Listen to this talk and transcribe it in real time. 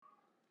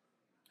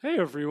Hey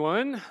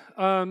everyone.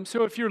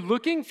 So if you're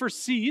looking for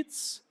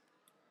seats,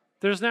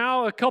 there's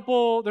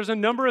a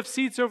number of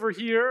seats over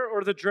here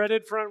or the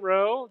dreaded front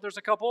row. There's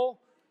a couple.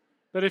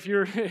 But if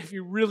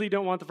you really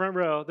don't want the front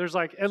row, there's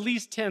like at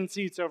least 10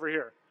 seats over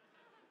here.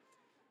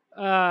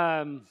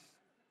 All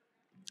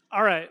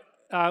right.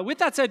 With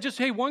that said, just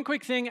hey, one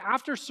quick thing.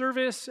 After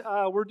service,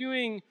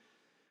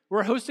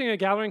 we're hosting a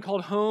gathering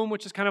called Home,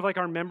 which is kind of like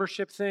our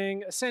membership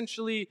thing.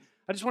 Essentially,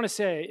 I just want to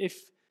say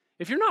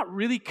if you're not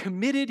really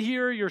committed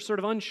here, you're sort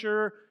of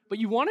unsure, but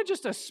you wanted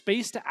just a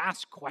space to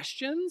ask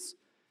questions,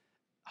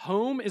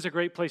 Home is a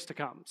great place to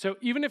come. So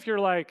even if you're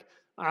like,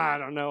 I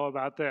don't know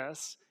about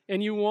this,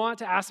 and you want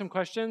to ask some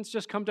questions,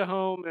 just come to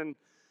Home and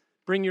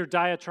bring your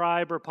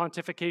diatribe or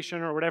pontification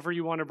or whatever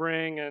you want to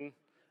bring, and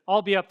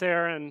I'll be up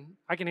there and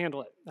I can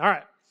handle it. All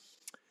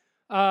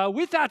right.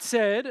 With that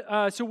said,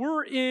 so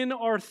we're in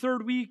our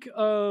third week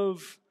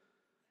of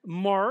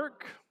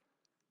Mark.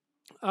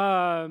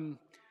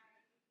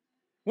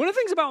 One of the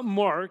things about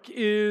Mark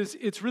is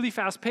it's really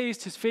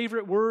fast-paced. His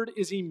favorite word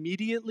is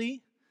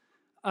immediately.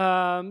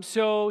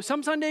 So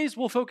some Sundays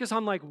we'll focus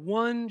on like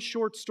one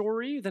short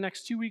story. The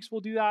next 2 weeks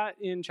we'll do that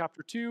in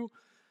chapter 2.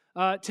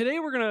 Today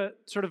we're going to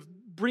sort of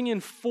bring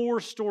in 4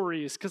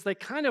 stories because they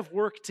kind of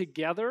work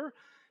together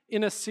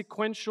in a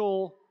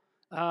sequential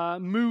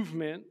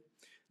movement.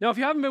 Now, if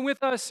you haven't been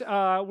with us,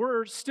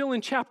 we're still in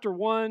chapter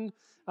 1.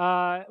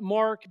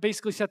 Mark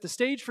basically set the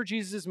stage for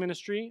Jesus'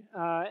 ministry,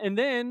 and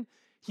then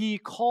he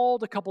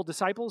called a couple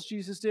disciples,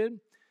 Jesus did.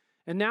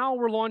 And now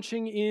we're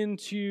launching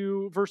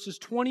into verses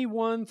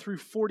 21 through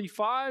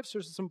 45. So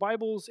there's some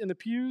Bibles in the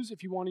pews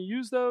if you want to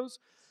use those.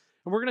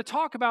 And we're going to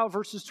talk about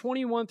verses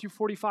 21 through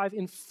 45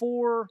 in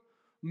 4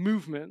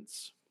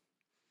 movements.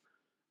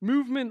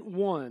 Movement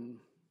 1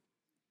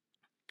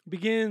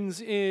 begins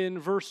in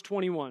verse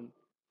 21.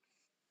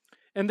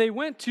 And they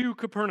went to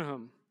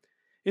Capernaum.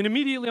 And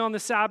immediately on the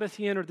Sabbath,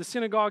 he entered the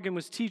synagogue and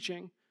was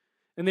teaching.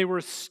 And they were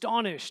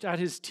astonished at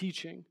his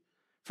teaching.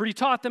 For he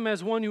taught them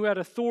as one who had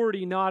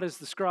authority, not as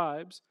the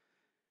scribes.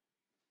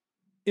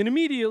 And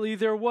immediately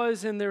there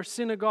was in their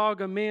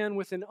synagogue a man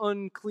with an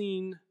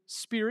unclean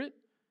spirit.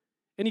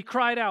 And he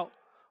cried out,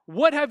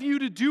 "What have you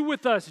to do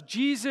with us,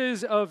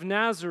 Jesus of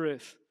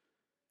Nazareth?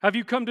 Have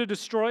you come to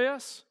destroy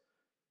us?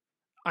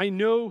 I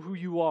know who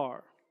you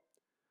are,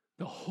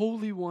 the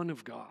Holy One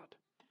of God."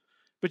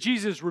 But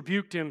Jesus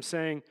rebuked him,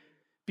 saying,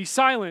 "Be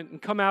silent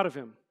and come out of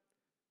him."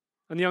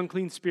 And the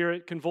unclean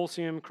spirit,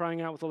 convulsing him,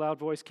 crying out with a loud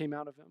voice, came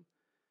out of him.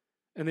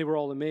 And they were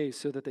all amazed,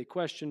 so that they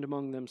questioned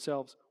among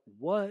themselves,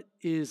 "What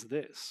is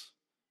this?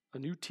 A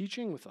new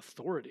teaching with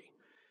authority.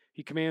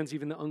 He commands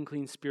even the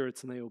unclean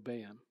spirits, and they obey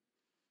him."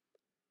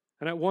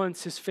 And at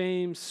once his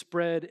fame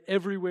spread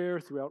everywhere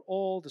throughout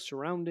all the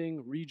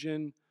surrounding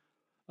region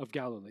of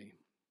Galilee.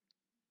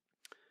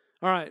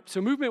 All right,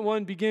 so movement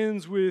 1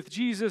 begins with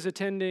Jesus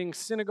attending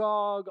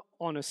synagogue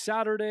on a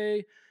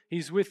Saturday.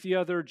 He's with the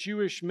other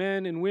Jewish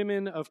men and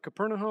women of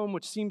Capernaum,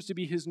 which seems to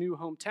be his new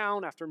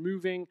hometown after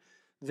moving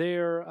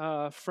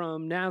there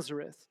from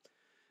Nazareth.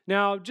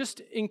 Now, just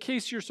in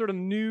case you're sort of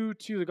new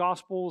to the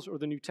Gospels or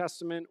the New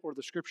Testament or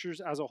the Scriptures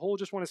as a whole,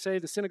 just want to say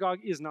the synagogue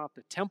is not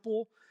the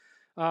temple.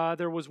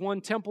 There was one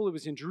temple. It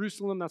was in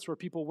Jerusalem. That's where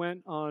people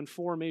went on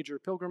 4 major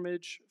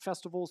pilgrimage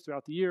festivals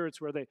throughout the year.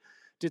 It's where they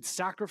did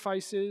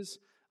sacrifices.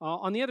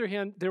 On the other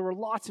hand, there were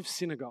lots of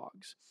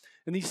synagogues.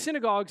 And these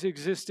synagogues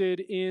existed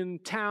in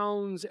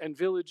towns and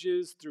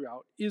villages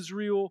throughout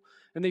Israel.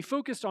 And they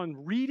focused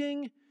on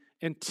reading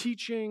and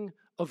teaching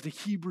of the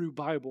Hebrew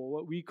Bible,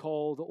 what we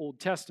call the Old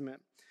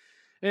Testament.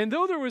 And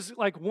though there was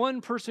like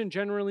one person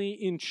generally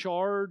in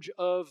charge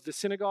of the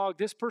synagogue,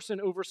 this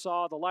person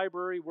oversaw the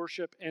library,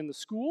 worship, and the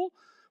school.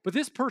 But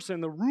this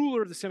person, the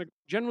ruler of the synagogue,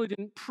 generally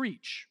didn't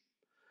preach.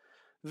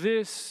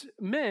 This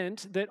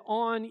meant that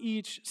on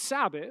each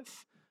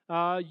Sabbath,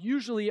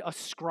 usually a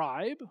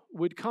scribe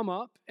would come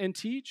up and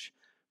teach.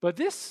 But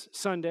this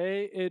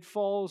Sunday, it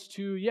falls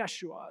to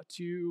Yeshua,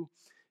 to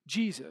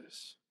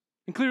Jesus.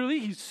 And clearly,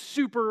 he's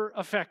super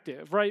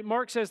effective, right?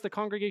 Mark says the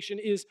congregation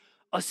is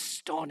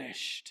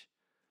astonished.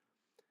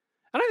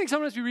 And I think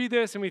sometimes we read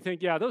this and we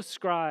think, yeah, those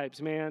scribes,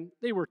 man,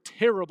 they were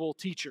terrible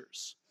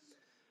teachers.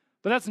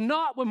 But that's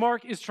not what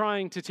Mark is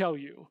trying to tell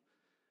you.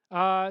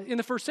 In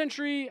the first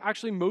century,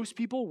 actually, most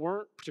people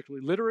weren't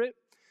particularly literate.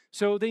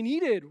 So they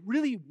needed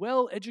really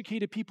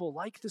well-educated people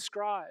like the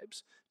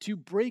scribes to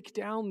break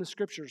down the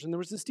scriptures. And there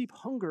was this deep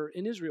hunger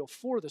in Israel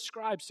for the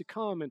scribes to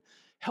come and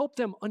help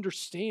them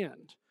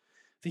understand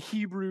the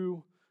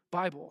Hebrew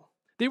Bible.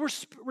 They were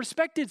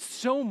respected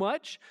so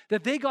much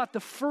that they got the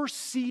first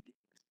seat.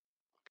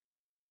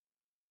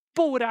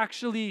 People would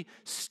actually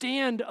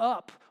stand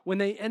up when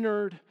they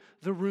entered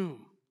the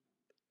room.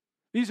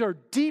 These are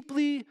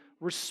deeply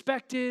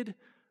respected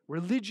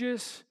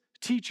religious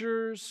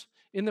teachers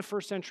in the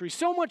first century.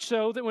 So much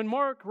so that when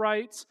Mark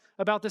writes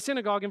about the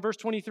synagogue in verse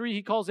 23,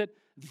 he calls it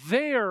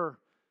their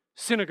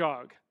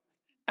synagogue,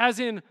 as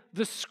in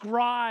the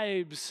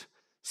scribes'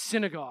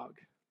 synagogue.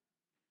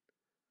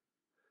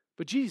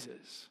 But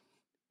Jesus,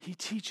 he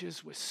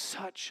teaches with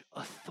such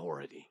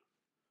authority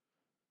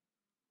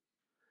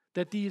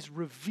that these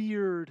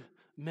revered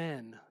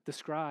men, the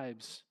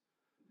scribes,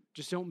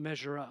 just don't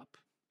measure up.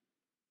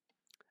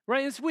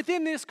 Right? It's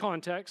within this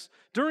context,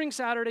 during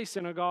Saturday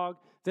synagogue,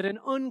 that an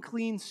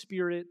unclean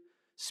spirit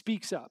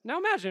speaks up. Now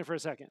imagine it for a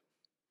second.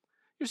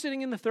 You're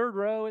sitting in the third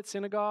row at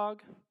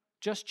synagogue,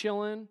 just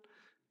chilling.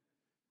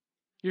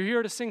 You're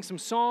here to sing some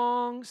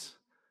songs,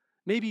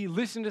 maybe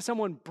listen to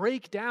someone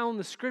break down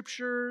the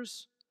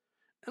scriptures,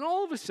 and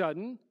all of a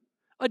sudden,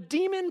 a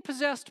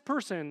demon-possessed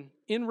person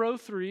in row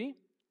 3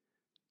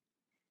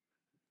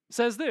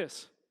 says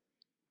this: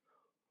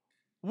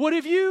 "What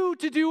have you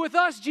to do with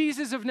us,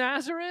 Jesus of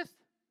Nazareth?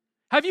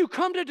 Have you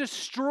come to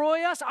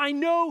destroy us? I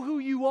know who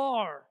you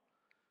are,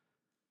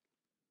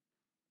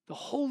 the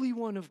Holy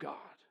One of God."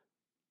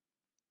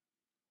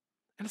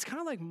 And it's kind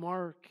of like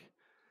Mark,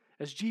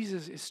 as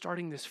Jesus is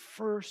starting this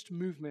first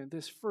movement,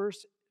 this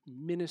first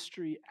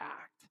ministry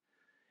act,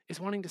 is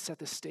wanting to set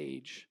the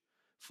stage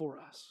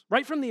for us,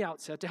 right from the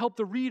outset, to help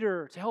the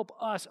reader, to help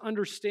us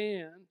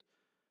understand,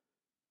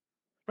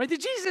 right, that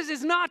Jesus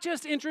is not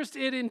just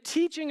interested in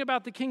teaching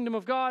about the kingdom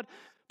of God,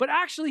 but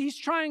actually he's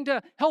trying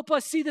to help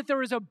us see that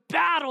there is a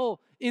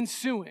battle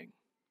ensuing.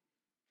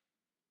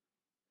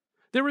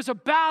 There is a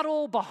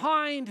battle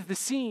behind the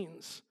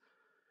scenes,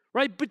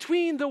 right,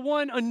 between the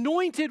one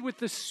anointed with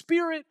the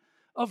Spirit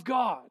of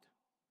God,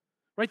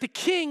 right, the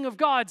King of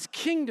God's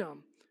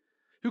kingdom,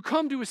 who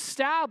come to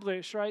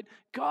establish, right,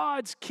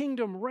 God's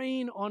kingdom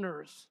reign on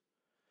earth,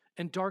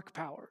 and dark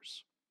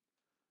powers,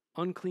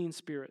 unclean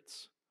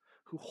spirits,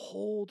 who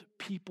hold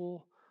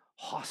people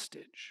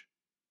hostage.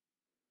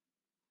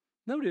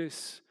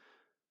 Notice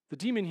the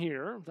demon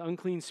here, the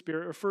unclean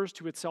spirit, refers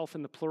to itself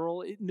in the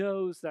plural. It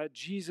knows that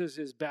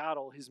Jesus'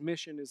 battle, his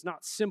mission, is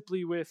not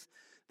simply with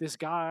this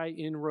guy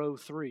in row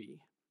 3,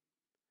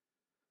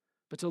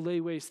 but to lay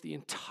waste the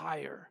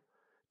entire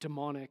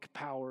demonic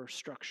power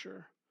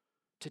structure,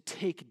 to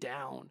take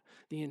down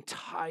the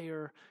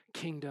entire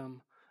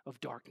kingdom of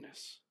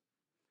darkness,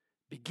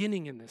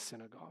 beginning in this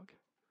synagogue,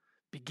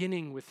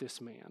 beginning with this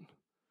man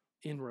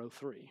in row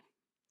 3.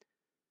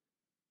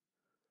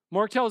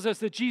 Mark tells us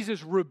that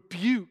Jesus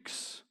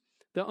rebukes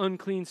the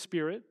unclean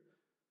spirit,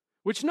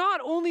 which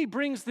not only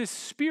brings this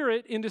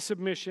spirit into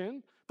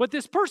submission, but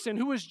this person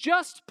who was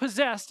just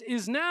possessed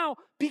is now,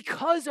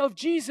 because of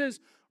Jesus,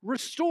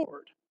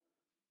 restored.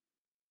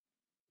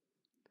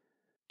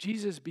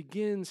 Jesus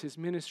begins his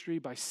ministry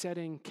by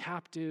setting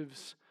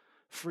captives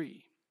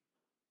free.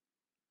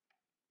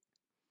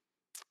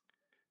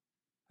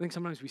 I think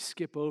sometimes we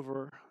skip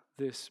over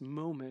this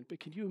moment,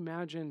 but can you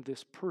imagine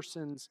this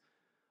person's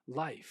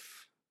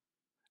life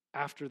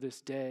after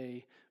this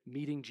day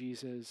meeting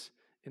Jesus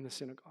in the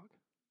synagogue,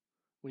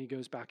 when he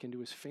goes back into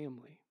his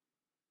family,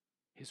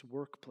 his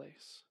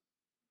workplace?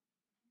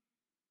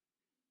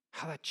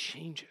 How that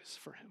changes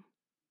for him.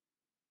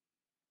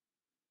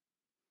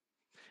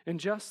 And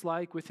just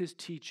like with his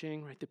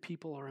teaching, right, the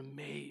people are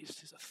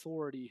amazed, his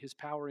authority, his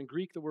power. In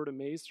Greek, the word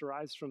amazed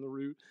derives from the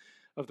root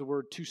of the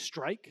word to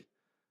strike.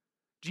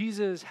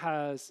 Jesus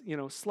has,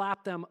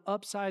 slapped them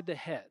upside the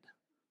head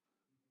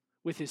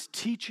with his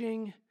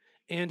teaching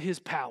and his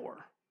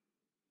power.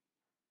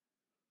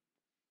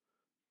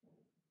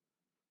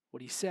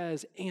 What he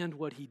says and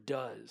what he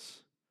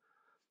does.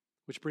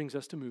 Which brings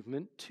us to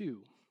movement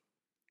 2.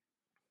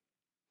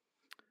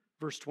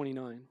 Verse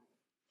 29.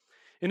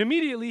 "And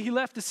immediately he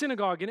left the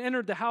synagogue and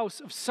entered the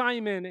house of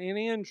Simon and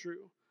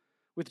Andrew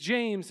with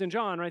James and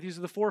John," right? These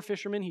are the 4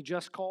 fishermen he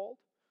just called.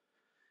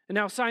 "And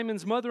now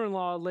Simon's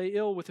mother-in-law lay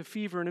ill with a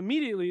fever, and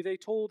immediately they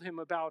told him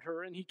about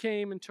her. And he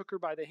came and took her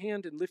by the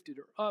hand and lifted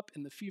her up,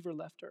 and the fever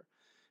left her.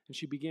 And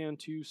she began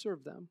to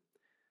serve them.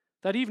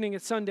 That evening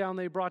at sundown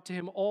they brought to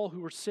him all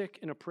who were sick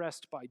and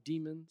oppressed by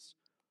demons.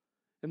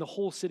 And the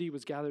whole city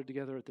was gathered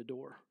together at the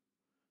door.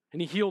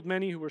 And he healed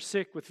many who were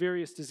sick with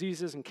various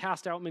diseases and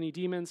cast out many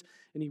demons.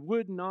 And he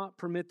would not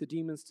permit the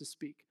demons to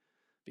speak,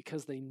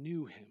 because they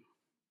knew him."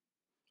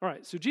 All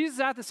right, so Jesus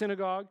is at the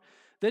synagogue.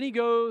 Then he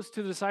goes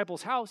to the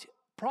disciples' house,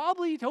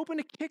 probably hoping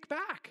to kick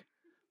back.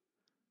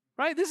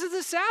 Right? This is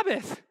the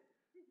Sabbath.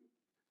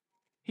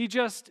 He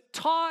just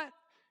taught.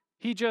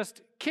 He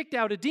just kicked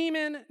out a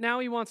demon. Now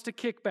he wants to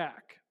kick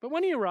back. But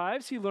when he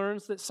arrives, he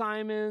learns that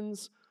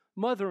Simon's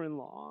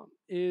mother-in-law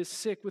is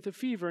sick with a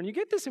fever. And you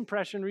get this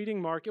impression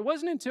reading Mark. It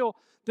wasn't until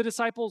the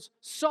disciples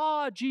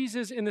saw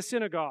Jesus in the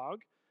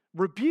synagogue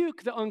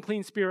rebuke the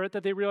unclean spirit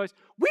that they realized,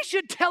 we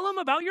should tell him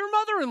about your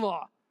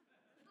mother-in-law.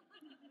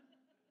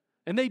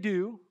 And they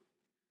do.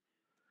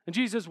 And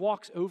Jesus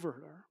walks over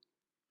her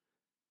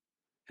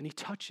and he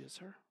touches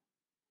her.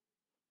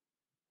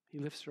 He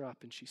lifts her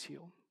up and she's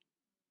healed.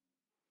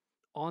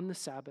 On the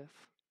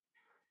Sabbath,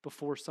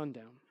 before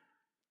sundown.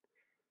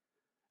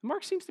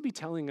 Mark seems to be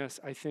telling us,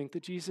 I think,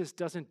 that Jesus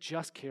doesn't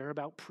just care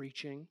about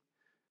preaching.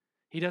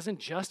 He doesn't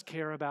just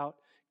care about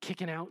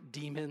kicking out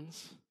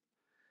demons,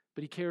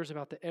 but he cares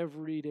about the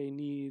everyday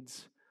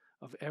needs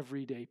of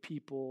everyday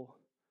people,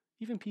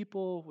 even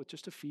people with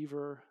just a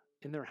fever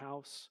in their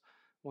house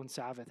one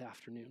Sabbath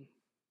afternoon.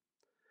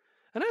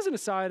 And as an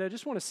aside, I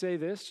just want to say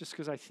this, just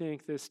because I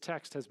think this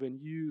text has been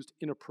used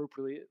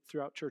inappropriately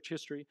throughout church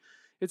history.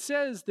 It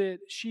says that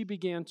she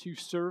began to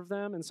serve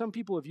them, and some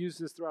people have used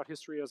this throughout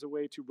history as a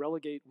way to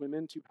relegate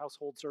women to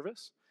household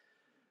service.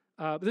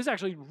 But this is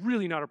actually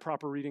really not a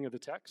proper reading of the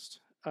text.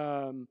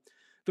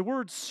 The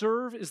word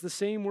serve is the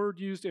same word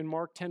used in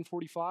Mark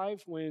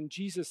 10:45 when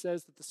Jesus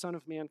says that the Son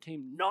of Man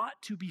came not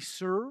to be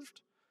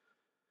served,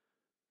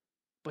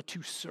 but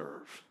to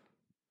serve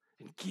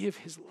and give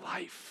his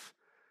life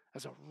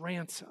as a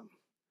ransom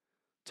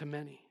to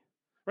many.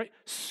 Right?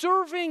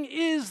 Serving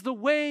is the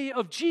way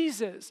of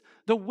Jesus,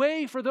 the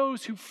way for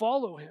those who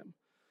follow him.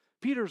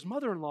 Peter's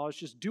mother-in-law is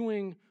just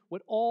doing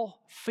what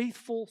all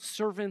faithful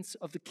servants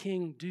of the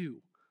king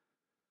do.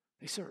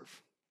 They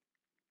serve.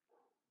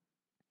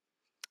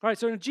 All right,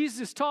 so when Jesus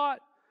is taught,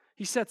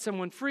 he sets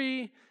someone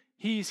free.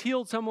 He's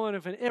healed someone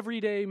of an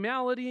everyday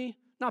malady.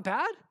 Not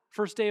bad.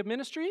 First day of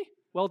ministry.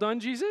 Well done,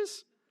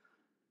 Jesus.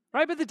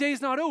 Right, but the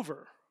day's not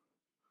over.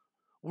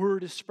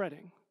 Word is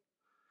spreading.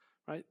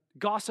 Right?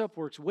 Gossip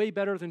works way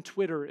better than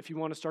Twitter if you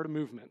want to start a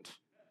movement.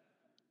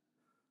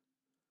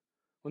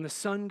 When the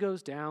sun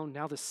goes down,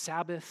 now the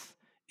Sabbath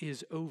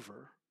is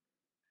over.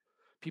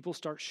 People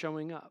start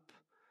showing up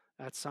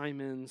at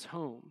Simon's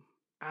home,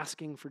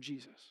 asking for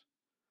Jesus.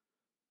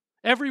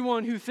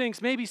 Everyone who thinks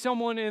maybe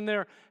someone in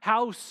their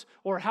house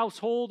or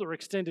household or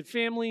extended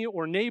family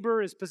or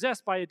neighbor is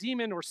possessed by a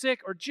demon or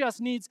sick or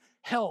just needs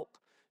help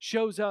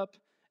shows up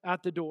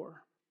at the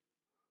door.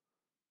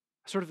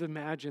 I sort of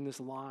imagine this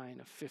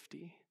line of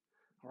 50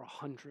 or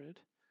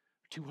 100,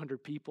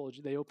 200 people.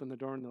 They open the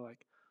door and they're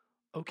like,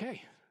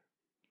 okay,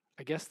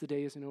 I guess the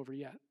day isn't over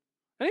yet.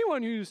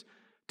 Anyone who's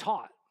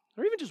taught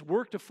or even just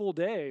worked a full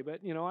day,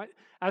 but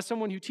as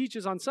someone who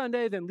teaches on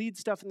Sunday, then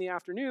leads stuff in the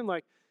afternoon,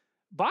 like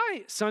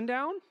by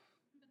sundown,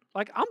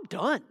 I'm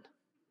done.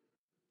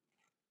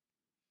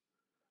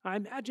 I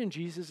imagine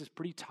Jesus is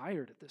pretty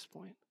tired at this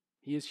point.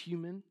 He is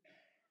human.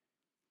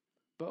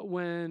 But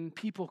when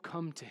people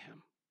come to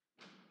him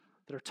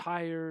that are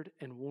tired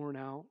and worn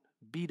out,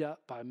 beat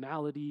up by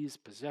maladies,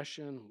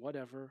 possession,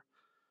 whatever,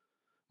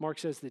 Mark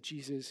says that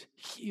Jesus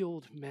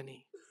healed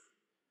many.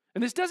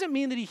 And this doesn't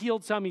mean that he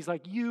healed some. He's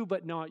like, you,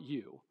 but not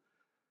you.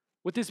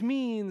 What this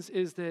means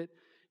is that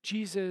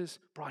Jesus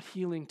brought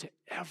healing to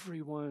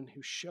everyone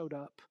who showed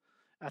up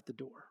at the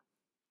door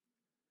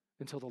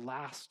until the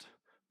last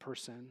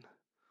person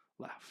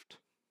left.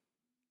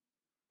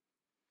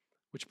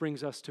 Which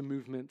brings us to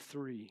movement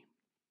 3,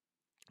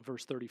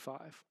 verse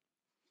 35.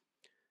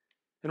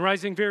 And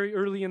rising very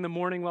early in the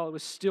morning while it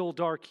was still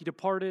dark, he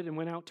departed and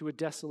went out to a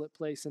desolate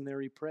place, and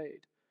there he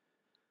prayed.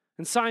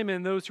 And Simon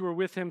and those who were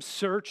with him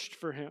searched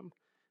for him,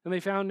 and they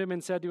found him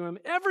and said to him,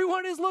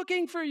 everyone is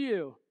looking for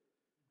you.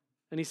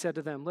 And he said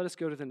to them, let us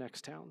go to the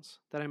next towns,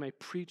 that I may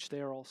preach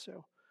there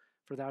also,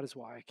 for that is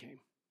why I came.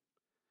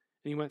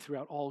 And he went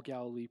throughout all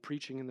Galilee,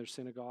 preaching in their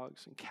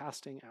synagogues and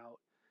casting out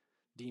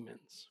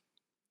demons.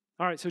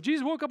 All right, so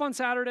Jesus woke up on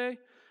Saturday,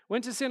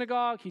 went to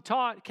synagogue, he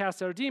taught,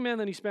 cast out a demon,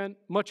 then he spent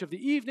much of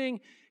the evening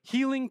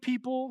healing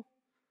people.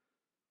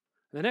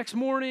 The next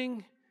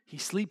morning, he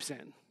sleeps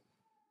in,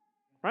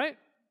 right?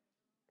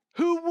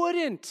 Who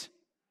wouldn't?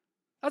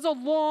 That's a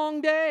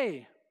long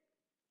day.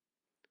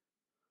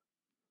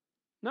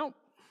 No,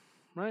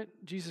 right?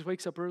 Jesus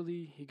wakes up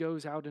early, he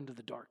goes out into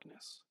the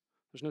darkness.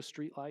 There's no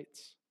street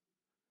lights,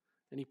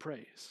 and he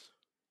prays.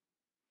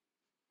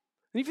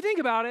 And if you think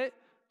about it,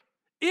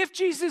 if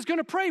Jesus is going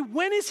to pray,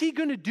 when is he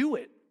going to do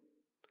it?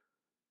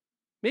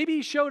 Maybe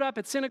he showed up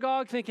at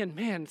synagogue thinking,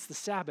 man, it's the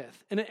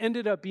Sabbath, and it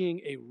ended up being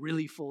a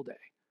really full day.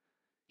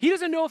 He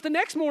doesn't know if the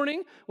next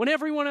morning, when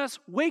everyone else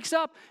wakes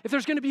up, if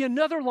there's going to be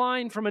another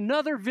line from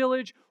another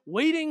village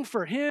waiting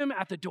for him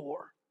at the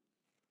door.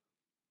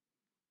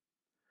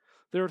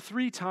 There are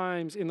 3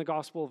 times in the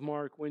Gospel of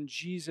Mark when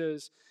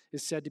Jesus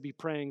is said to be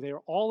praying. They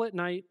are all at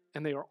night,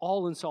 and they are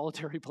all in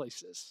solitary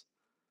places.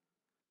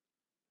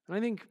 And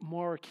I think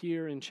Mark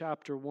here in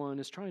chapter 1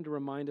 is trying to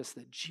remind us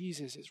that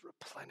Jesus is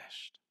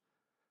replenished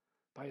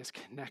by his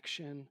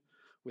connection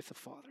with the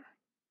Father.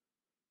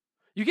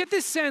 You get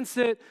this sense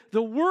that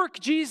the work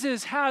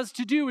Jesus has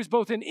to do is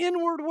both an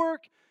inward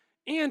work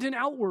and an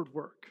outward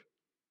work.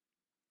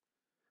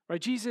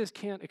 Right? Jesus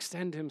can't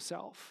extend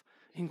himself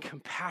in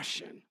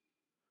compassion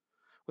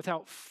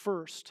without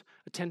first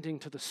attending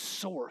to the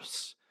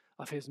source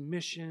of his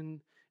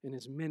mission and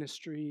his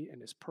ministry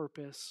and his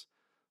purpose,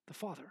 the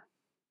Father.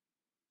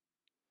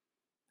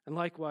 And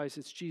likewise,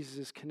 it's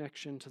Jesus'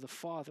 connection to the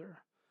Father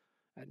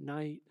at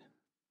night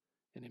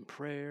and in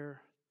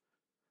prayer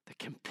that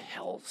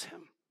compels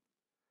him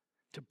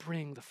to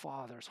bring the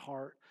Father's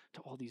heart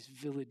to all these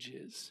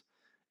villages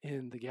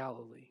in the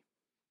Galilee.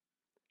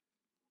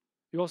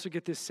 You also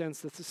get this sense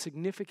that the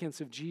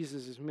significance of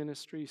Jesus'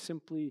 ministry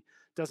simply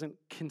doesn't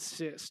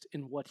consist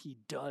in what he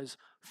does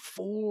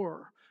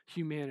for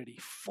humanity,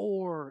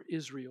 for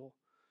Israel,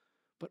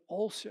 but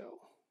also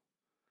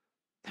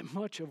that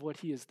much of what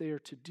he is there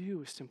to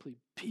do is simply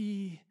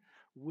be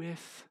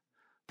with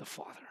the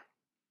Father.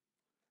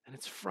 And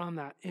it's from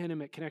that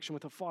intimate connection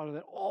with the Father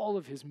that all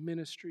of his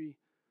ministry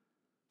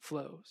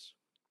flows.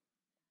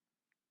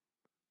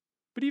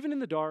 But even in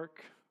the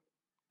dark,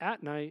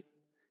 at night,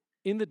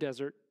 in the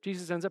desert,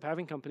 Jesus ends up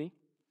having company.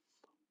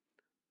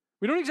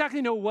 We don't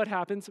exactly know what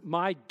happens.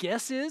 My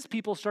guess is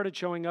people started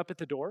showing up at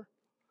the door.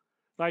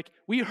 Like,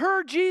 we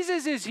heard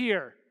Jesus is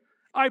here.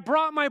 I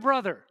brought my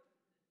brother.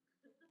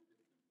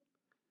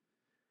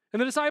 And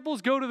the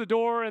disciples go to the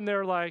door and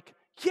they're like,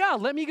 yeah,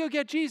 let me go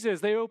get Jesus.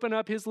 They open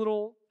up his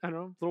little,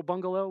 little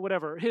bungalow,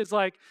 whatever, his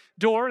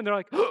door, and they're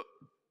like, oh,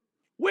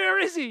 where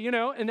is he?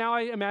 And now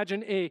I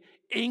imagine a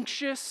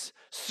anxious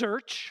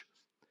search.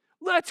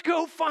 Let's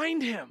go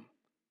find him.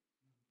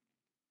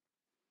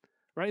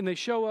 Right? And they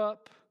show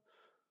up,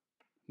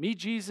 meet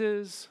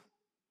Jesus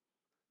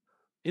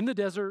in the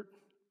desert,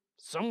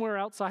 somewhere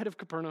outside of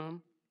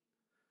Capernaum.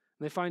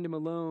 And they find him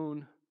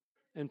alone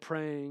and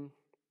praying.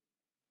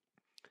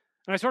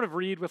 And I sort of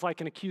read with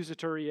an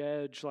accusatory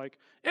edge,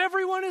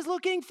 everyone is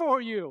looking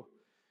for you.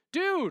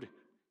 Dude,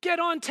 get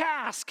on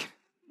task.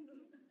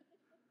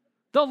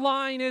 The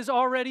line is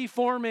already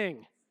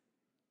forming.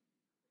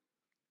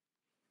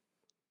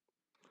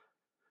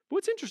 But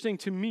what's interesting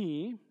to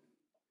me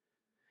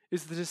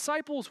is the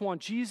disciples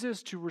want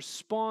Jesus to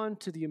respond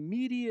to the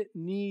immediate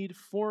need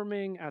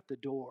forming at the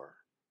door.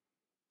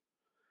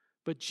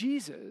 But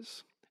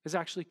Jesus is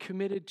actually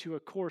committed to a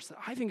course that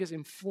I think is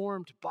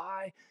informed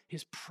by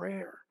his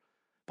prayer,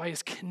 by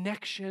his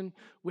connection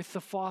with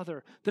the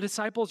Father. The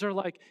disciples are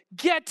like,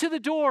 get to the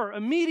door,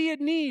 immediate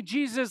need.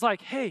 Jesus is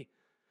like, hey,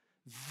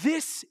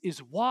 this is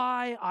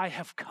why I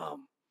have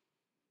come.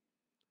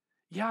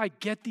 Yeah, I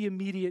get the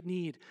immediate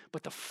need,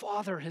 but the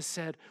Father has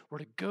said we're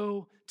to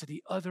go to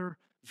the other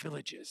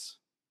villages.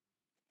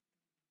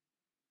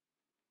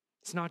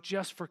 It's not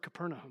just for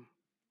Capernaum.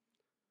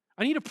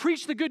 I need to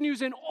preach the good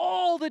news in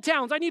all the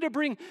towns. I need to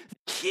bring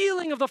the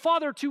healing of the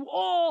Father to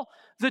all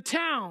the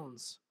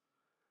towns.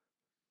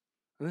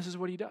 And this is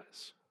what he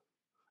does.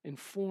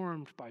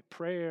 Informed by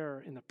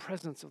prayer in the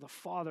presence of the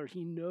Father,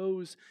 he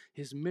knows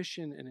his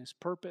mission and his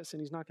purpose,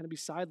 and he's not going to be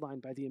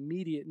sidelined by the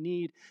immediate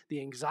need, the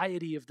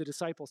anxiety of the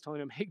disciples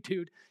telling him, hey,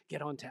 dude,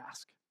 get on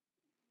task.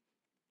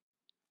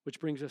 Which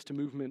brings us to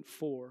movement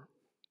 4,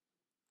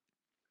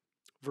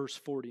 verse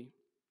 40.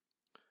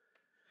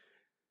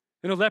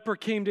 And a leper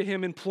came to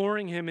him,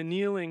 imploring him, and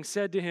kneeling,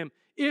 said to him,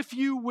 if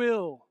you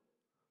will,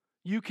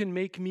 you can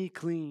make me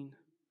clean.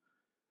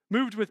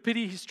 Moved with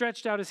pity, he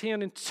stretched out his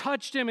hand and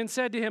touched him and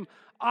said to him,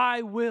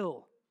 I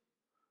will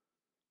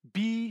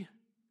be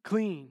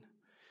clean.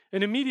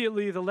 And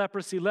immediately the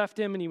leprosy left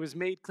him and he was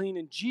made clean.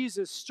 And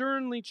Jesus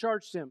sternly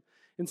charged him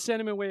and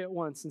sent him away at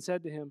once and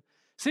said to him,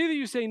 see that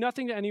you say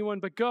nothing to anyone,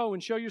 but go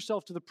and show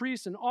yourself to the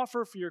priest and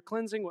offer for your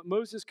cleansing what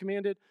Moses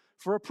commanded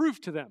for a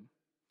proof to them.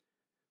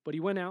 But he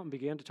went out and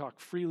began to talk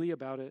freely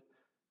about it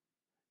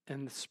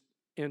and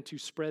to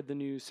spread the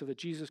news so that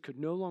Jesus could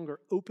no longer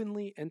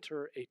openly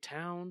enter a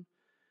town,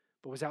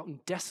 but was out in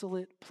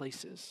desolate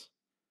places.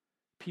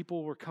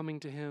 People were coming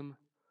to him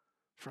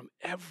from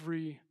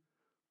every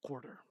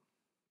quarter.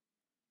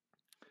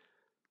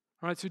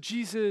 All right, so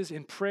Jesus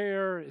in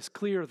prayer is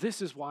clear,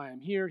 this is why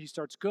I'm here. He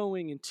starts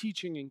going and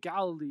teaching in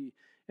Galilee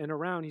and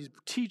around. He's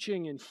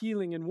teaching and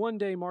healing. And one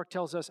day, Mark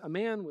tells us, a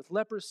man with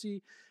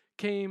leprosy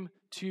came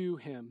to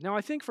him. Now,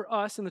 I think for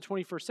us in the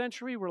 21st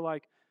century, we're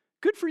like,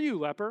 good for you,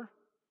 leper.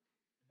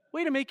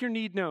 Way to make your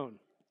need known.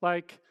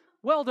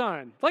 Well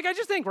done. I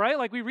just think,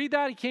 right? We read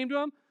that, he came to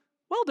him.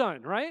 Well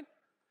done, right?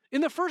 In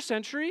the first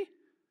century,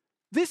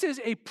 this is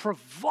a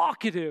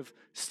provocative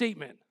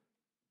statement.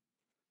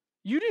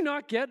 You do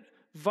not get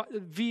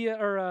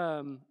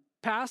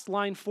past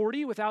line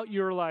 40 without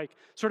your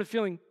sort of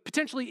feeling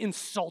potentially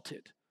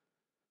insulted.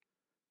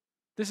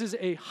 This is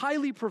a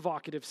highly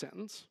provocative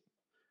sentence,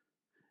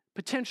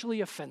 potentially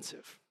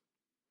offensive.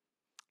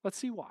 Let's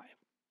see why.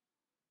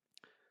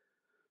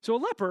 So a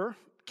leper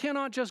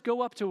cannot just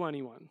go up to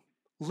anyone,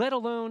 let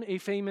alone a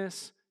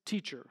famous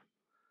teacher.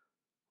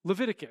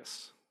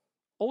 Leviticus,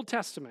 Old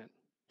Testament,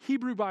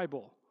 Hebrew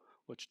Bible,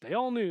 which they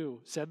all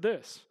knew, said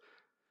this.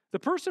 The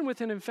person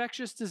with an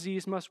infectious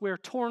disease must wear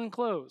torn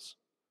clothes.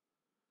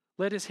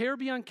 Let his hair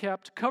be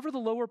unkept, cover the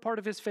lower part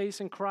of his face,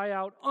 and cry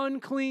out,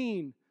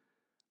 unclean,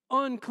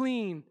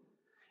 unclean.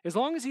 As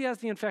long as he has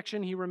the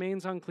infection, he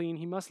remains unclean.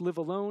 He must live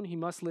alone. He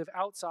must live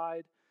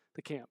outside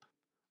the camp.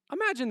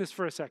 Imagine this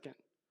for a second.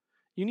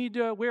 You need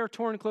to wear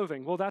torn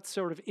clothing. Well, that's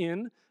sort of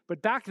in,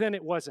 but back then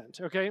it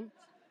wasn't, okay?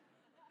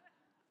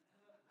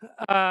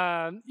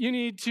 You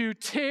need to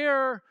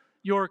tear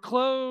your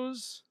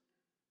clothes.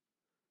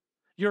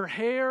 Your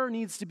hair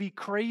needs to be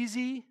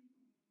crazy.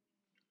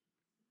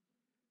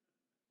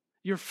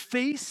 Your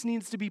face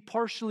needs to be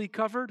partially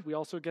covered. We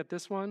also get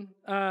this one.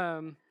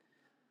 And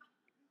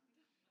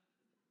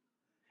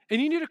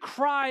you need to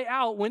cry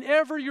out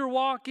whenever you're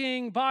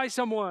walking by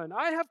someone.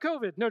 I have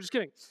COVID. No, just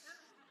kidding.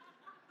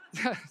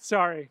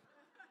 Sorry.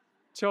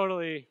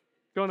 Totally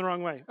going the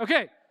wrong way.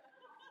 Okay.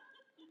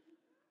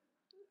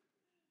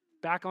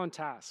 Back on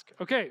task.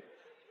 Okay.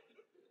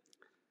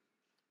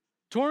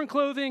 Torn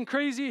clothing,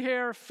 crazy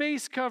hair,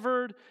 face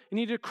covered. You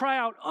need to cry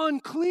out,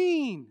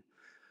 unclean.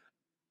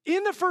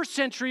 In the first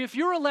century, if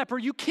you're a leper,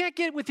 you can't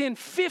get within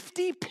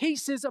 50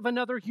 paces of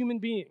another human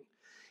being.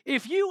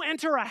 If you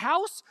enter a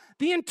house,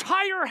 the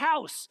entire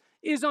house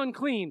is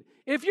unclean.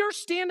 If you're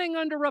standing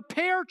under a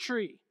pear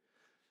tree,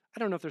 I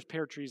don't know if there's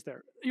pear trees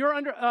there. You're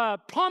under a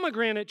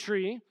pomegranate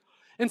tree,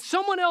 and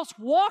someone else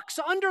walks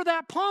under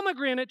that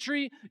pomegranate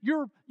tree,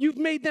 you've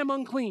made them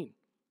unclean.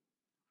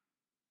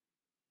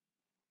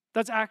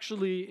 That's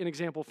actually an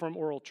example from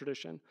oral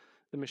tradition,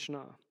 the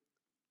Mishnah.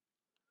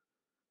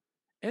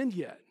 And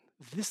yet,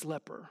 this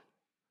leper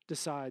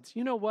decides,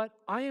 you know what?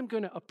 I am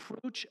going to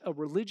approach a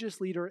religious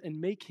leader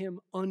and make him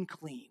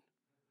unclean.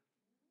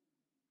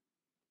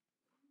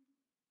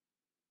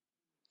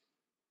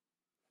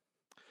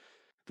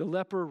 The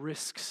leper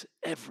risks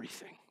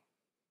everything.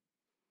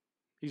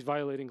 He's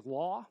violating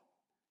law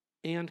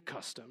and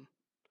custom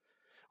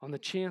on the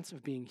chance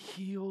of being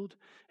healed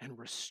and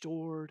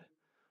restored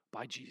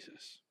by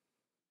Jesus.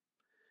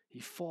 He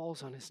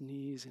falls on his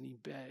knees and he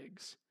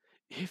begs,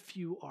 if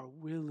you are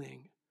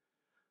willing,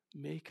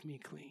 make me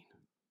clean.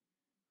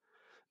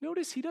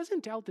 Notice he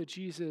doesn't doubt that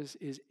Jesus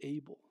is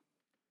able.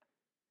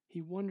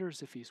 He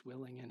wonders if he's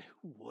willing, and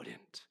who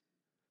wouldn't?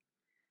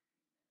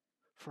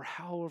 For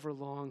however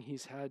long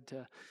he's had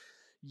to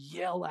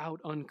yell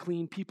out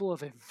unclean, people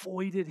have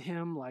avoided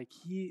him like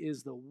he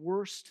is the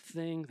worst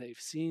thing they've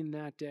seen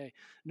that day.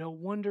 No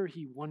wonder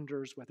he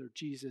wonders whether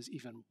Jesus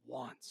even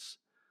wants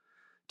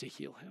to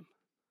heal him.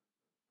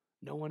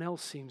 No one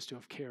else seems to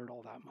have cared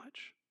all that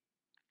much.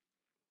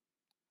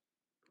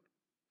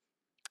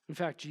 In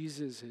fact,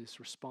 Jesus'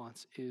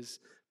 response is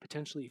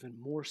potentially even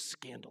more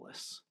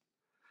scandalous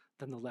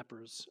than the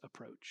leper's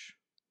approach.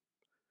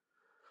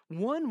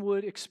 One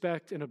would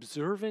expect an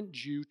observant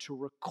Jew to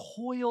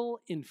recoil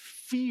in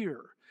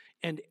fear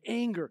and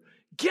anger.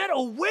 Get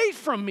away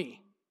from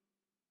me!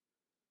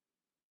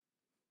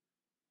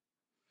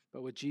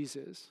 But with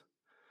Jesus,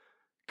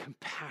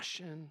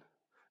 compassion,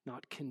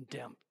 not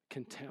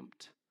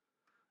contempt,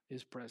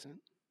 is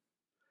present.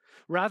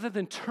 Rather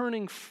than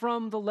turning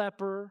from the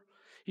leper,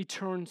 he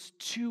turns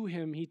to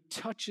him, he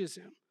touches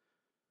him.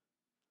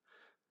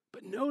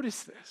 But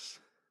notice this.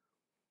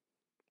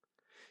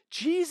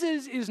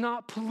 Jesus is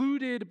not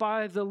polluted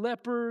by the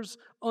leper's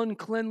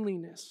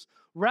uncleanliness.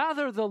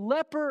 Rather, the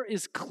leper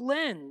is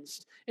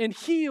cleansed and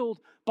healed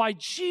by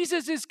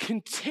Jesus'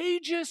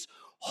 contagious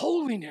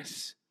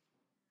holiness.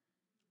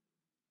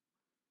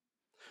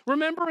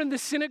 Remember in the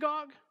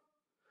synagogue?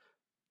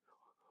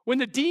 When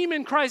the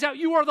demon cries out,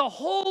 "You are the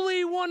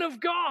Holy One of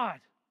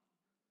God."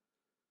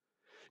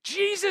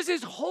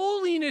 Jesus'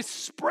 holiness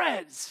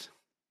spreads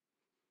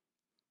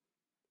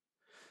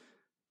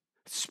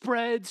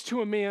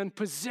to a man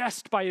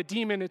possessed by a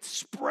demon. It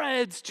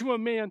spreads to a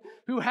man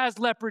who has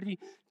leprosy.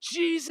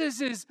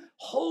 Jesus'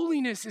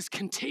 holiness is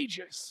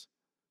contagious,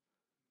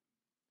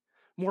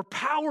 more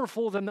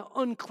powerful than the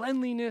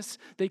uncleanliness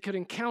they could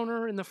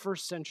encounter in the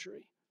first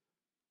century.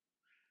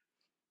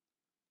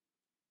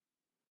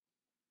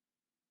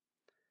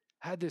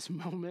 I had this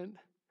moment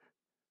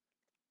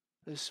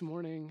this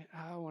morning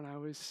when I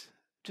was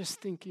just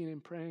thinking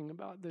and praying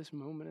about this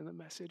moment in the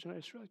message, and I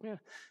just realized, man,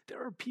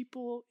 there are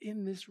people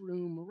in this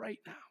room right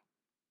now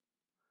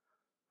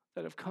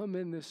that have come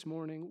in this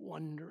morning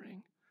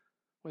wondering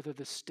whether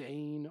the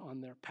stain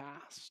on their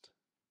past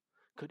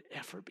could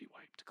ever be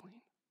wiped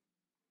clean.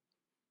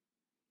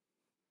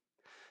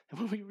 And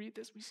when we read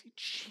this, we see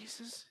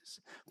Jesus'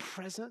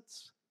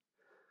 presence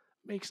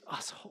makes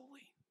us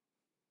holy.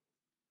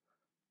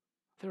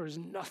 There is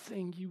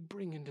nothing you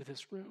bring into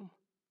this room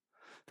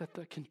that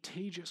the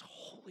contagious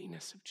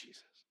holiness of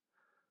Jesus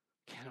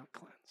cannot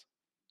cleanse.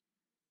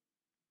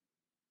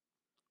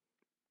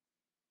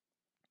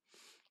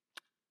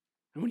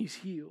 And when he's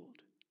healed,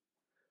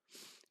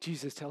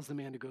 Jesus tells the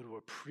man to go to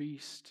a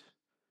priest.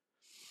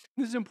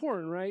 This is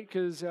important, right?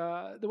 Because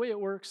the way it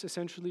works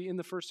essentially in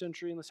the first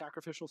century in the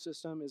sacrificial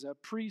system is a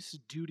priest's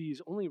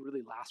duties only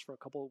really last for a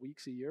couple of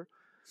weeks a year.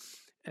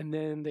 And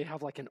then they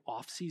have like an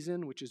off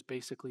season, which is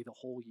basically the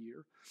whole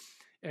year.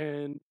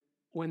 And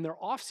when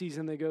they're off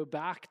season, they go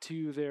back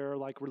to their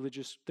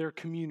their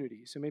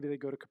community. So maybe they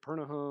go to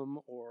Capernaum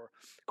or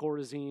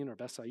Chorazin or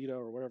Bethsaida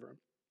or wherever.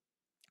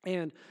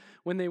 And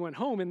when they went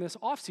home in this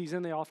off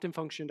season, they often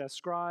functioned as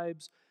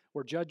scribes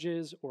or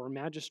judges or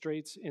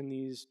magistrates in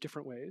these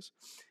different ways.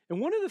 And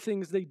one of the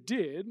things they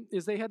did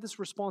is they had this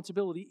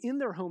responsibility in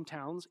their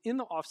hometowns in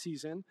the off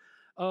season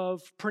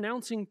of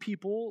pronouncing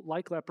people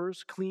like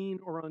lepers clean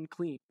or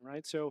unclean,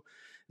 right? So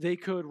they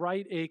could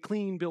write a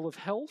clean bill of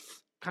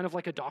health, kind of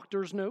like a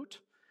doctor's note,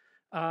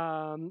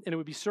 and it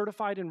would be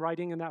certified in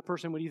writing, and that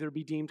person would either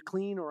be deemed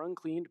clean or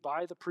unclean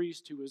by the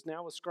priest who is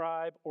now a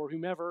scribe or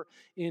whomever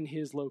in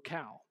his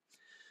locale.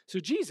 So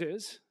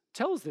Jesus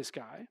tells this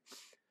guy,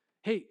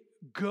 hey,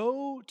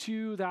 go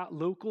to that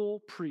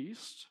local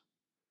priest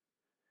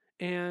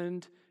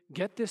and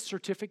get this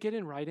certificate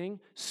in writing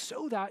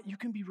so that you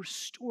can be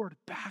restored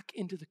back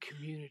into the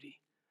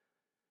community.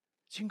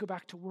 So you can go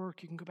back to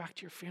work, you can go back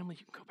to your family,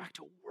 you can go back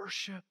to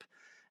worship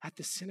at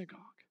the synagogue.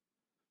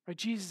 Right?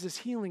 Jesus'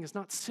 healing is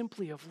not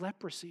simply of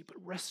leprosy, but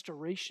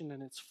restoration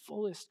in its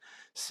fullest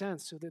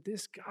sense so that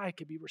this guy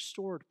could be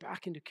restored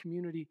back into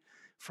community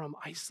from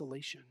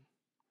isolation.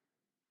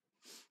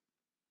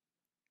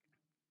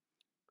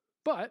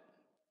 But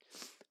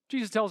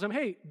Jesus tells him,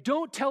 hey,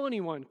 don't tell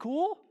anyone.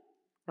 Cool?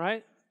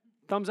 Right?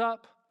 Thumbs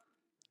up.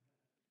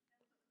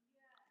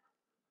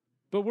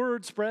 But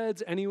word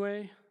spreads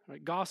anyway.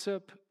 Right?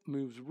 Gossip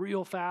moves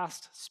real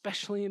fast,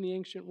 especially in the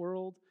ancient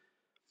world.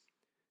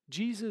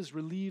 Jesus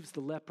relieves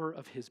the leper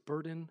of his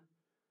burden,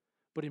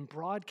 but in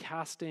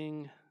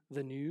broadcasting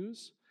the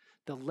news,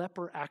 the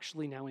leper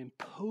actually now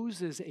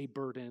imposes a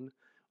burden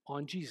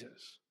on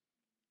Jesus.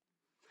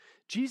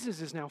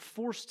 Jesus is now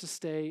forced to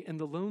stay in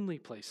the lonely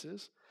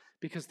places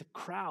because the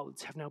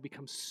crowds have now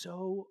become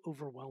so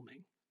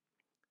overwhelming.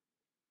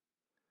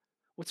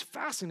 What's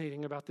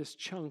fascinating about this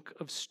chunk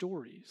of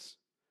stories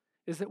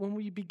is that when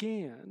we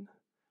began,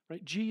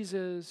 right,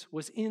 Jesus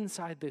was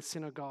inside the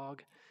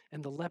synagogue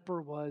and the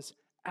leper was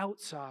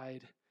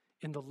outside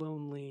in the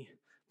lonely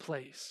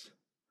place.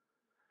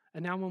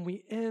 And now when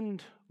we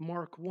end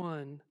Mark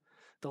 1,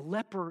 the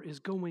leper is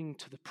going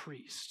to the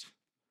priest,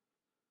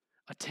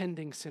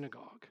 attending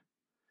synagogue,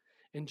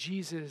 and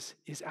Jesus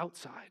is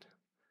outside.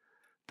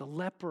 The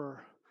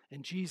leper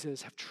and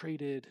Jesus have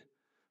traded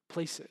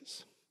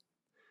places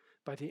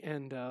by the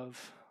end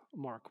of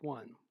Mark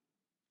 1.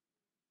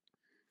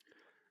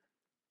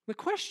 The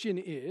question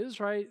is,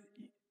 right,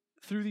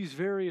 through these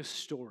various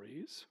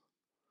stories,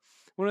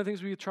 one of the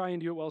things we try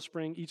and do at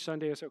Wellspring each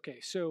Sunday is, okay,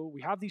 so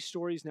we have these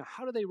stories. Now,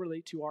 how do they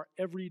relate to our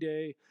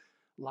everyday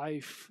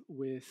life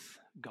with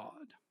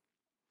God?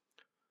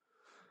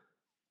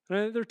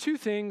 And there are two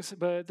things,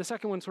 but the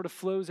second one sort of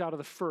flows out of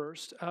the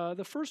first.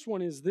 The first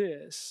one is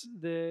this,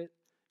 that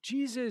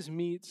Jesus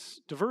meets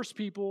diverse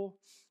people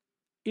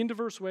in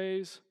diverse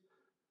ways,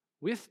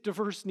 with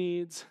diverse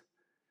needs,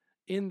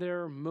 in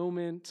their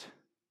moment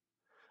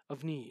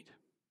of need.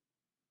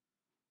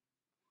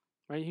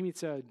 Right? He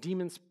meets a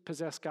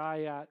demon-possessed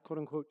guy at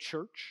quote-unquote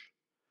church,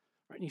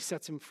 right? And he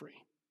sets him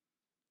free.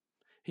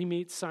 He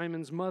meets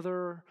Simon's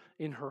mother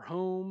in her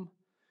home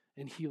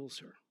and heals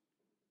her.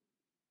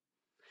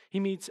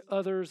 He meets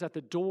others at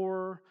the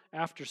door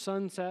after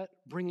sunset,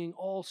 bringing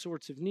all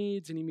sorts of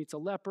needs, and he meets a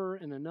leper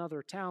in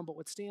another town. But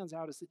what stands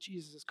out is that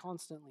Jesus is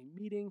constantly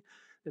meeting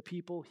the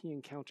people he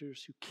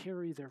encounters who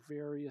carry their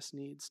various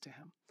needs to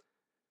him.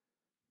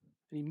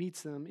 And he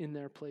meets them in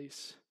their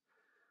place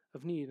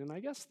of need. And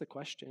I guess the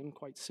question,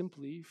 quite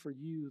simply for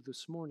you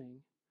this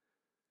morning,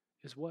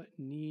 is what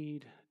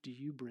need do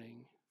you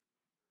bring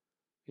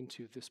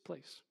into this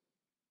place?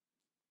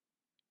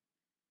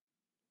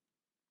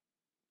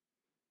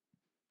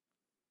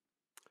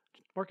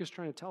 Mark is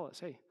trying to tell us,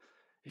 hey,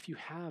 if you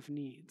have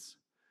needs,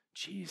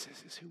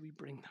 Jesus is who we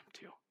bring them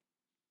to.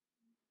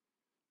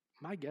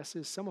 My guess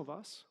is some of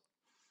us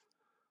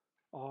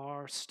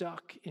are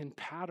stuck in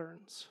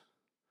patterns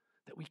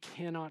that we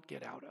cannot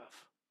get out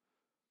of.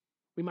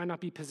 We might not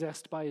be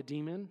possessed by a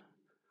demon.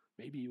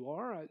 Maybe you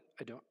are.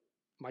 I don't.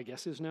 My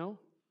guess is no,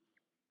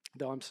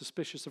 though I'm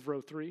suspicious of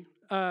row 3.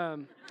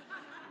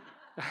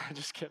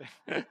 Just kidding.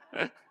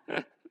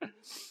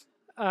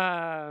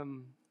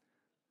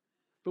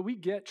 But we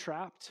get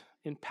trapped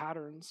in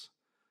patterns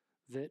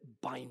that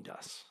bind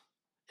us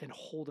and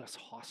hold us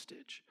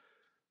hostage.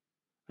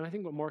 And I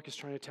think what Mark is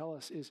trying to tell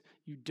us is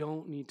you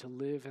don't need to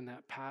live in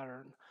that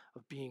pattern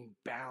of being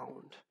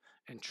bound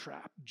and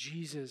trapped.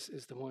 Jesus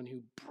is the one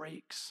who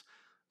breaks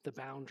the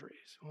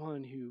boundaries,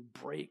 one who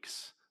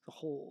breaks the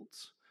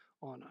holds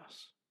on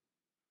us.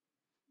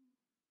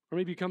 Or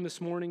maybe you come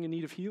this morning in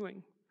need of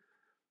healing,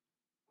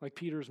 like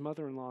Peter's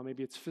mother-in-law.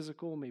 Maybe it's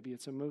physical, maybe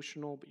it's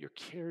emotional, but you're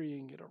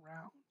carrying it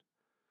around.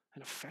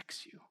 And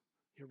affects you,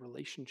 your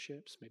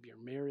relationships, maybe your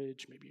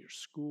marriage, maybe your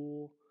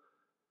school.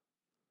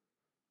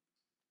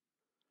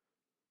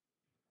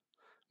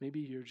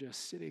 Maybe you're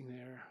just sitting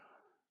there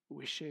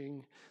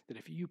wishing that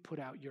if you put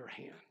out your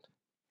hand,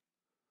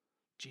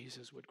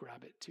 Jesus would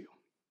grab it too.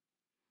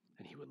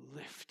 And he would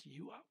lift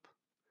you up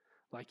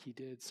like he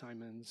did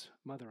Simon's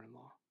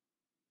mother-in-law.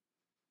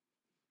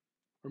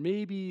 Or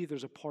maybe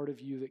there's a part of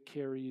you that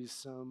carries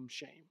some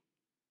shame.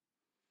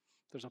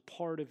 There's a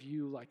part of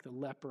you like the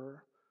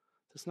leper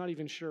that's not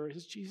even sure,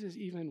 is Jesus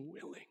even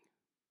willing?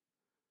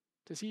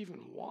 Does he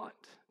even want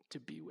to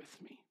be with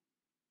me?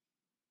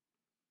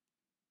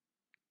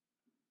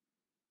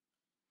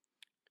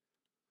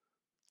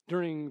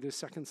 During this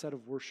second set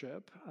of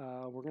worship,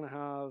 we're going to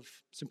have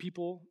some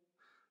people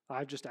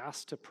I've just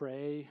asked to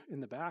pray in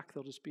the back.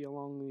 They'll just be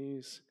along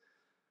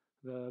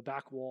the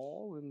back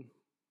wall. And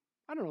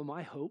I don't know,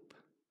 my hope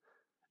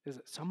is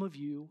that some of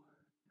you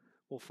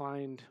will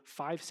find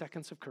 5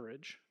 seconds of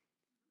courage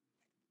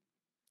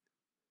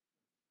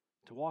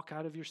to walk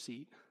out of your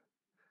seat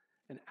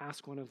and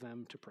ask one of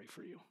them to pray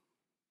for you.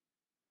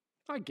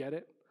 I get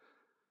it.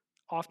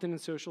 Often in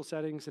social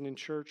settings and in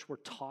church, we're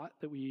taught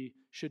that we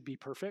should be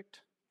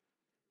perfect,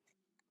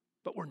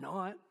 but we're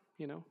not,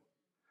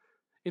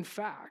 In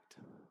fact,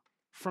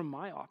 from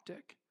my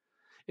optic,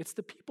 it's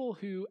the people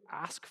who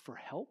ask for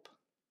help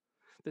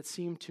that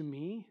seem to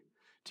me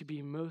to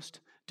be most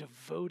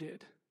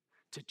devoted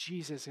to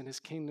Jesus and his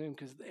kingdom,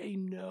 because they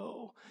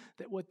know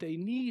that what they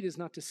need is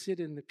not to sit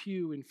in the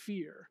pew in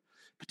fear,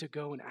 but to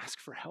go and ask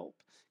for help,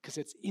 because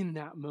it's in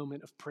that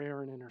moment of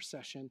prayer and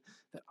intercession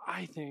that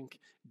I think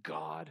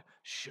God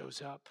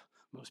shows up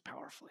most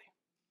powerfully.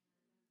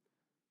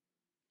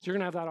 So you're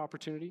going to have that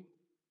opportunity.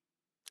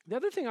 The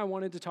other thing I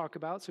wanted to talk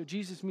about, so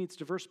Jesus meets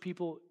diverse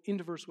people in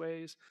diverse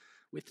ways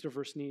with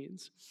diverse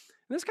needs.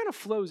 And this kind of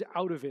flows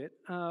out of it.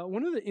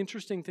 One of the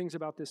interesting things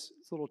about this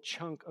little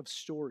chunk of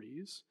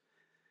stories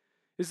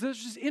is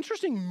there's this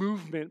interesting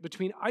movement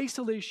between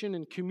isolation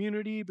and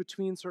community,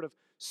 between sort of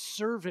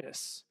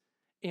service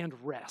and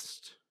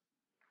rest.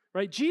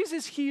 Right?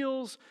 Jesus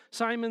heals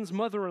Simon's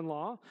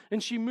mother-in-law,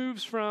 and she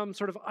moves from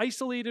sort of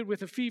isolated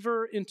with a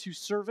fever into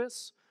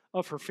service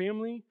of her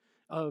family,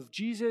 of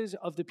Jesus,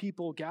 of the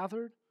people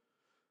gathered.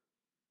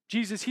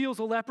 Jesus heals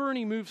a leper, and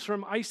he moves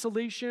from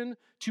isolation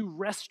to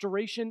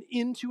restoration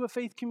into a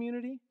faith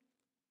community.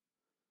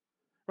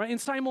 Right?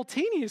 And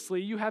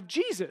simultaneously, you have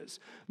Jesus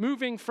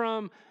moving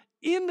from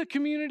in the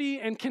community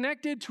and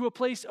connected to a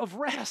place of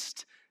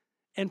rest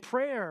and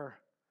prayer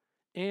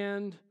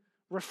and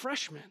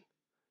refreshment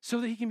so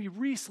that he can be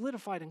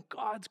re-solidified in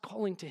God's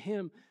calling to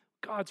him,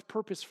 God's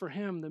purpose for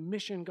him, the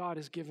mission God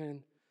has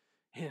given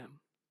him.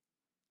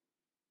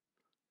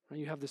 Right?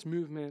 You have this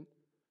movement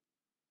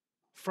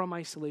from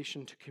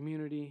isolation to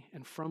community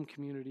and from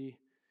community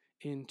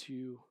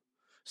into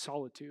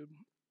solitude.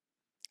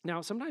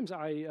 Now, sometimes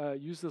I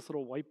use this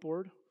little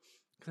whiteboard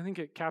because I think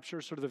it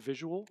captures sort of the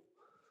visual.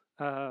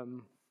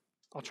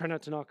 I'll try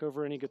not to knock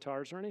over any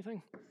guitars or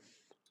anything.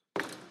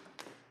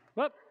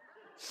 But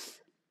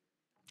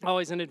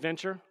always an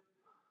adventure.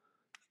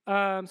 So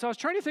I was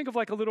trying to think of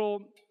like a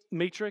little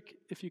matrix,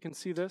 if you can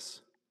see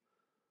this.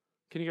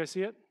 Can you guys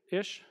see it?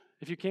 Ish?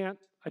 If you can't,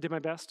 I did my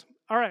best.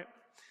 All right.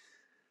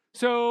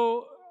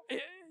 So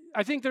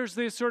I think there's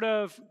this sort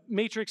of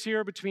matrix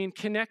here between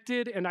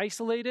connected and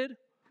isolated,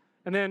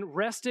 and then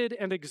rested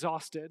and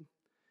exhausted.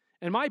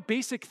 And my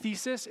basic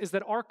thesis is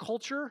that our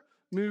culture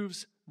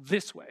moves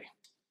this way.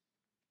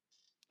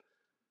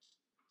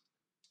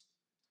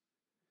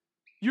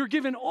 You're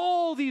given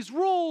all these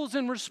roles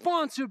and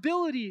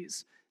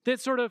responsibilities that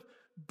sort of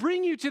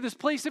bring you to this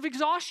place of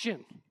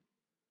exhaustion.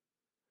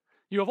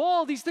 You have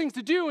all these things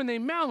to do, and they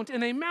mount,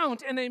 and they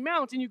mount, and they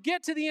mount, and you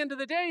get to the end of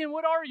the day, and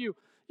what are you?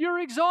 You're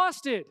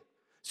exhausted.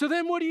 So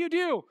then what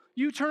do?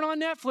 You turn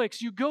on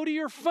Netflix, you go to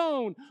your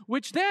phone,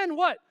 which then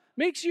what?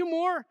 Makes you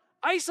more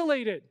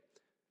isolated.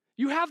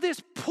 You have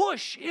this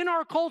push in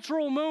our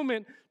cultural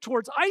moment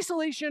towards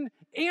isolation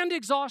and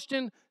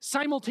exhaustion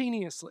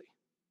simultaneously.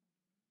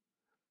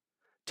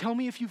 Tell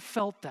me if you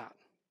felt that.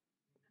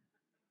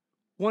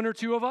 One or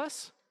two of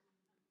us?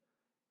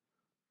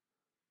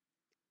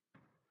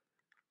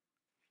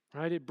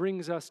 Right? It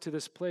brings us to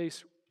this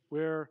place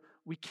where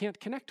we can't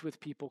connect with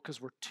people because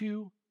we're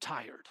too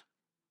tired.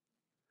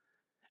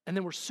 And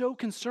then we're so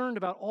concerned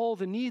about all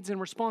the needs and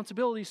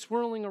responsibilities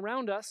swirling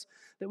around us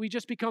that we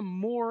just become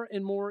more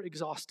and more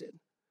exhausted.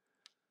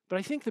 But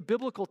I think the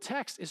biblical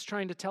text is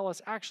trying to tell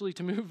us actually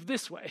to move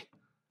this way.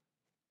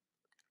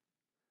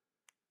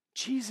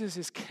 Jesus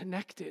is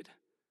connected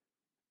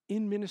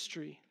in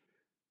ministry.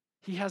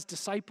 He has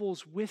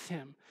disciples with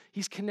him.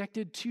 He's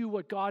connected to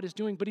what God is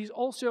doing, but he's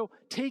also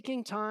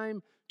taking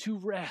time to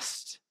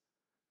rest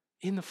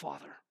in the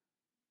Father.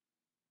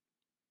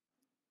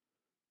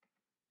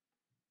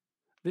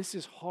 This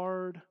is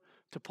hard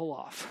to pull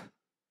off,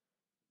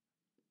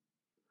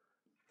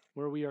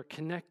 where we are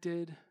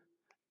connected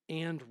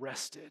and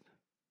rested.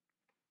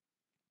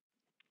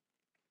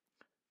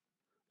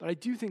 But I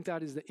do think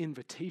that is the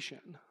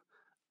invitation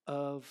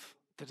of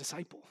the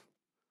disciple,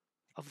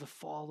 of the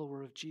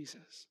follower of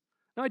Jesus.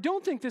 Now, I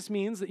don't think this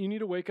means that you need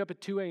to wake up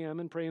at 2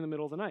 a.m. and pray in the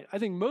middle of the night. I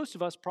think most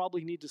of us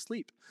probably need to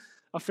sleep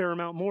a fair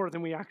amount more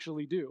than we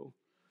actually do.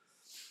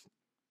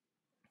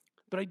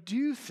 But I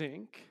do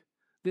think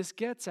this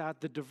gets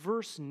at the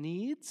diverse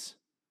needs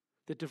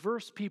that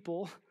diverse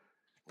people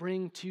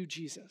bring to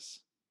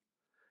Jesus.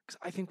 Because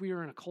I think we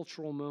are in a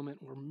cultural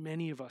moment where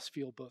many of us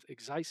feel both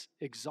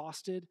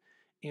exhausted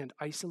and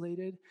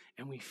isolated,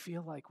 and we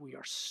feel like we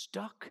are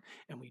stuck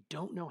and we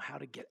don't know how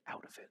to get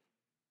out of it.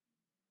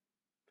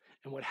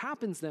 And what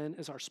happens then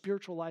is our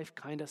spiritual life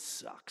kind of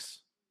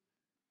sucks.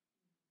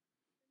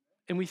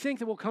 And we think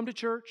that we'll come to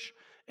church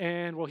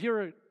and we'll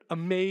hear an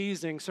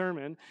amazing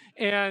sermon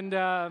and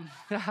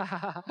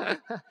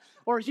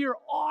or hear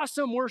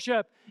awesome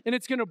worship and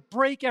it's going to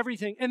break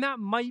everything. And that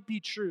might be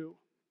true.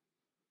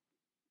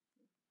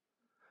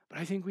 But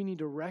I think we need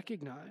to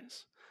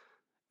recognize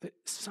that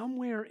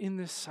somewhere in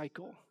this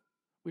cycle,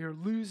 we are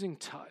losing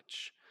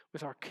touch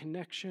with our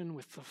connection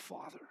with the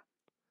Father,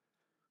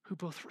 who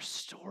both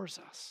restores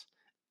us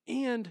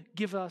and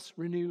give us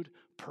renewed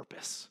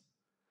purpose.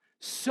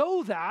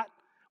 So that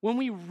when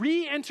we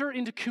re-enter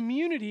into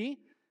community,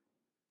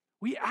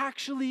 we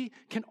actually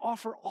can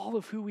offer all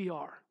of who we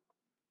are.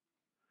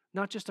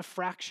 Not just a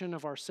fraction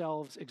of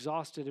ourselves,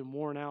 exhausted and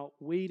worn out,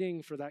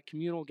 waiting for that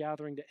communal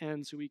gathering to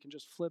end so we can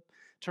just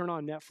turn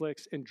on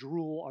Netflix and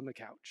drool on the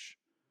couch.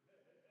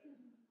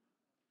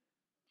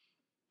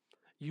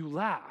 You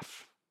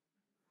laugh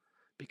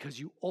because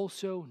you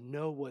also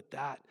know what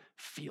that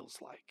feels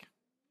like.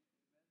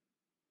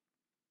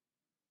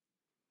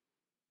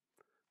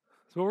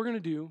 So what we're going to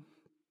do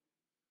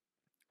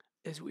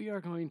is we are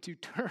going to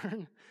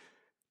turn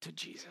to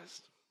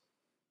Jesus.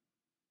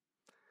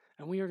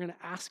 And we are going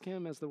to ask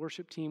him as the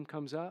worship team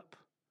comes up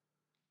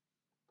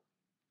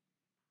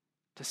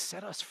to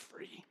set us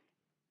free.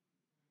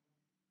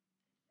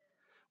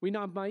 We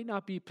might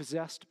not be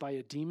possessed by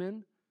a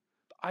demon,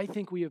 but I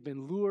think we have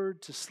been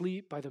lured to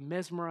sleep by the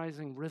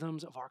mesmerizing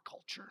rhythms of our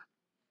culture.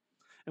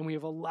 And we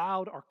have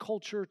allowed our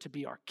culture to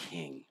be our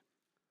king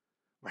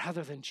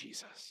rather than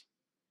Jesus.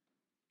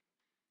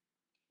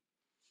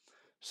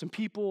 Some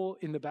people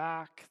in the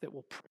back that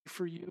will pray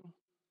for you.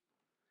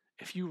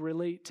 If you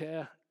relate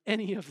to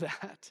any of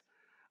that,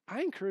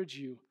 I encourage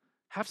you,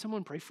 have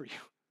someone pray for you.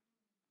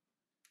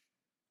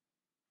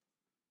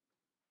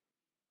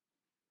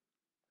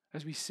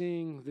 As we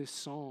sing this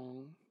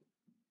song,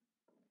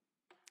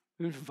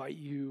 we invite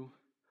you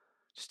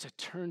just to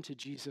turn to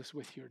Jesus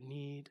with your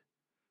need.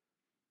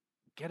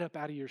 Get up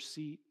out of your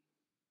seat.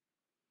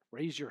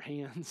 Raise your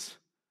hands.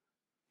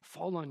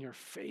 Fall on your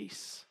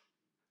face.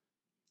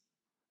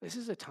 This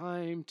is a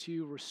time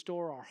to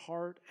restore our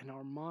heart and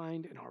our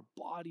mind and our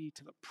body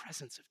to the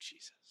presence of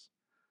Jesus.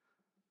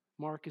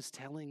 Mark is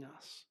telling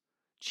us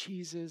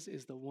Jesus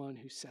is the one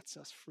who sets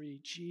us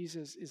free.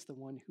 Jesus is the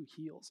one who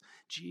heals.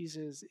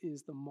 Jesus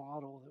is the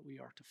model that we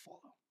are to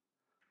follow.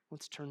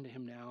 Let's turn to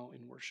him now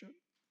in worship.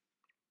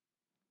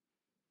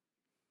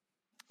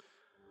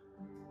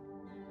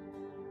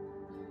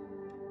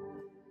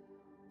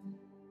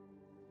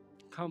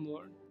 Come,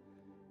 Lord.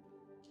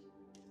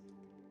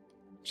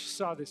 Just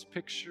saw this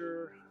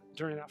picture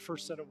during that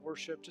first set of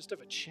worship, just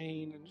of a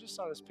chain, and just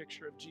saw this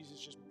picture of Jesus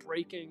just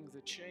breaking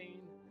the chain.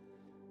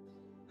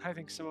 I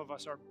think some of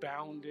us are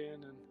bound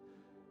in. And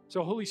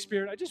so, Holy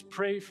Spirit, I just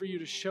pray for you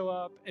to show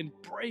up and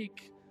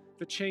break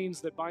the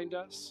chains that bind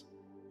us.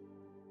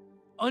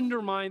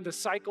 Undermine the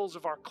cycles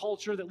of our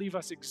culture that leave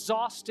us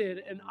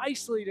exhausted and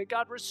isolated.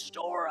 God,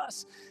 restore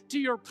us to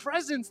your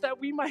presence that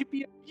we might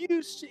be of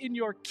use in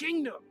your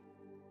kingdom.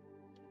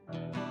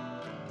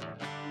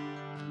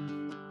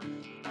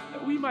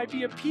 That we might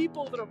be a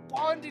people that are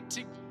bonded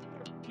together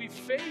we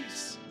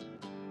face.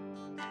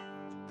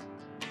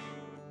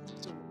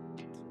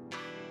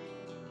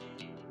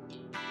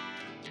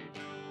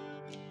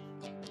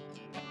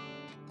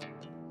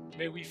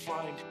 May we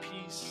find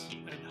peace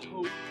and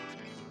hope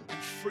and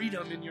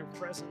freedom in your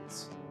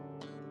presence.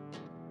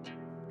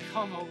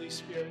 Come, Holy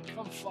Spirit.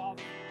 Come,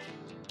 Father.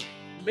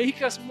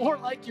 Make us more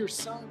like your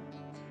Son.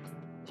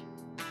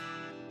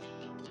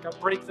 God,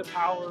 break the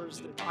powers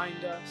that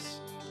bind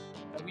us,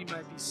 that we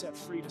might be set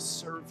free to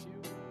serve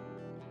you.